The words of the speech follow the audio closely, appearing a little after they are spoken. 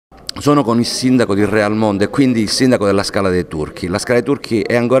Sono con il sindaco di Realmonte e quindi il sindaco della Scala dei Turchi. La Scala dei Turchi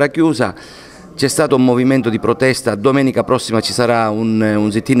è ancora chiusa, c'è stato un movimento di protesta, domenica prossima ci sarà un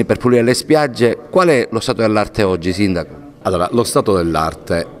sit-in per pulire le spiagge. Qual è lo stato dell'arte oggi, sindaco? Allora, lo stato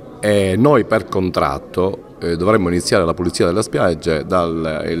dell'arte è noi per contratto dovremmo iniziare la pulizia delle spiagge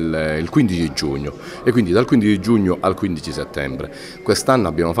il 15 giugno e quindi dal 15 giugno al 15 settembre. Quest'anno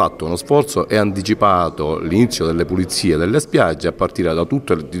abbiamo fatto uno sforzo e anticipato l'inizio delle pulizie delle spiagge a partire da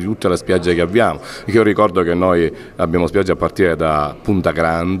tutte le spiagge che abbiamo. Io ricordo che noi abbiamo spiagge a partire da Punta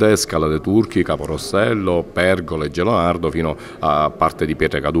Grande, Scala dei Turchi, Caporossello, Pergole, Gelonardo fino a parte di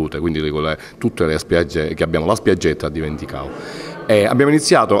Pietre Cadute, quindi tutte le spiagge che abbiamo, la spiaggetta dimenticavo. Abbiamo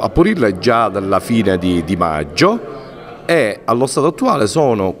iniziato a pulirle già dalla fine di maggio e allo stato attuale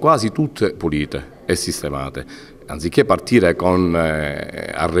sono quasi tutte pulite e sistemate. Anziché partire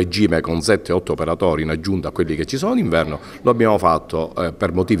a regime con 7-8 operatori in aggiunta a quelli che ci sono d'inverno, lo abbiamo fatto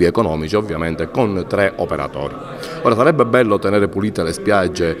per motivi economici ovviamente con 3 operatori. Ora sarebbe bello tenere pulite le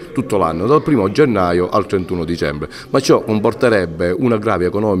spiagge tutto l'anno, dal 1° gennaio al 31 dicembre, ma ciò comporterebbe un aggravio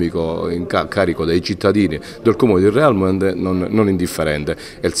economico in carico dei cittadini del comune di Realmonte non indifferente.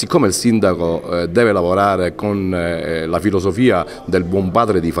 E siccome il sindaco deve lavorare con la filosofia del buon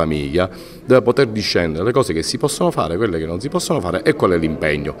padre di famiglia, deve poter discendere le cose che si possono fare, quelle che non si possono fare e qual è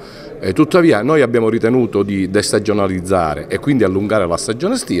l'impegno. Tuttavia noi abbiamo ritenuto di destagionalizzare e quindi allungare la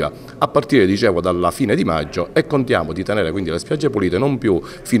stagione estiva a partire, dicevo, dalla fine di maggio e contiamo di tenere quindi le spiagge pulite non più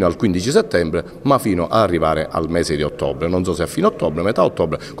fino al 15 settembre ma fino ad arrivare al mese di ottobre. Non so se a fine ottobre, metà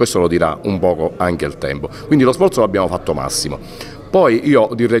ottobre, questo lo dirà un poco anche il tempo. Quindi lo sforzo l'abbiamo fatto massimo. Poi io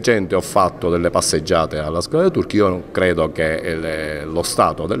di recente ho fatto delle passeggiate alla Scala dei Turchi, io credo che lo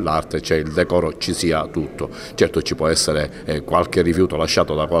stato dell'arte, cioè il decoro, ci sia tutto. Certo ci può essere qualche rifiuto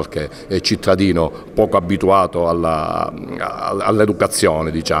lasciato da qualche cittadino poco abituato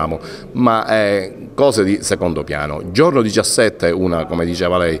all'educazione, diciamo, ma cose di secondo piano. Giorno 17, come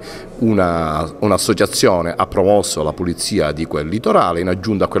diceva lei, un'associazione ha promosso la pulizia di quel litorale, in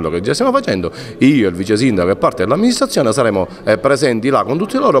aggiunta a quello che già stiamo facendo. Io e il vice sindaco e parte dell'amministrazione saremo presenti là con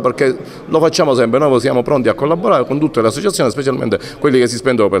tutti loro perché lo facciamo sempre, noi siamo pronti a collaborare con tutte le associazioni, specialmente quelli che si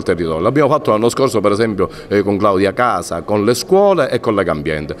spendono per il territorio. L'abbiamo fatto l'anno scorso per esempio con Claudia Casa, con le scuole e con Lega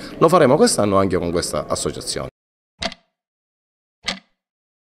Ambiente. Lo faremo quest'anno anche con questa associazione.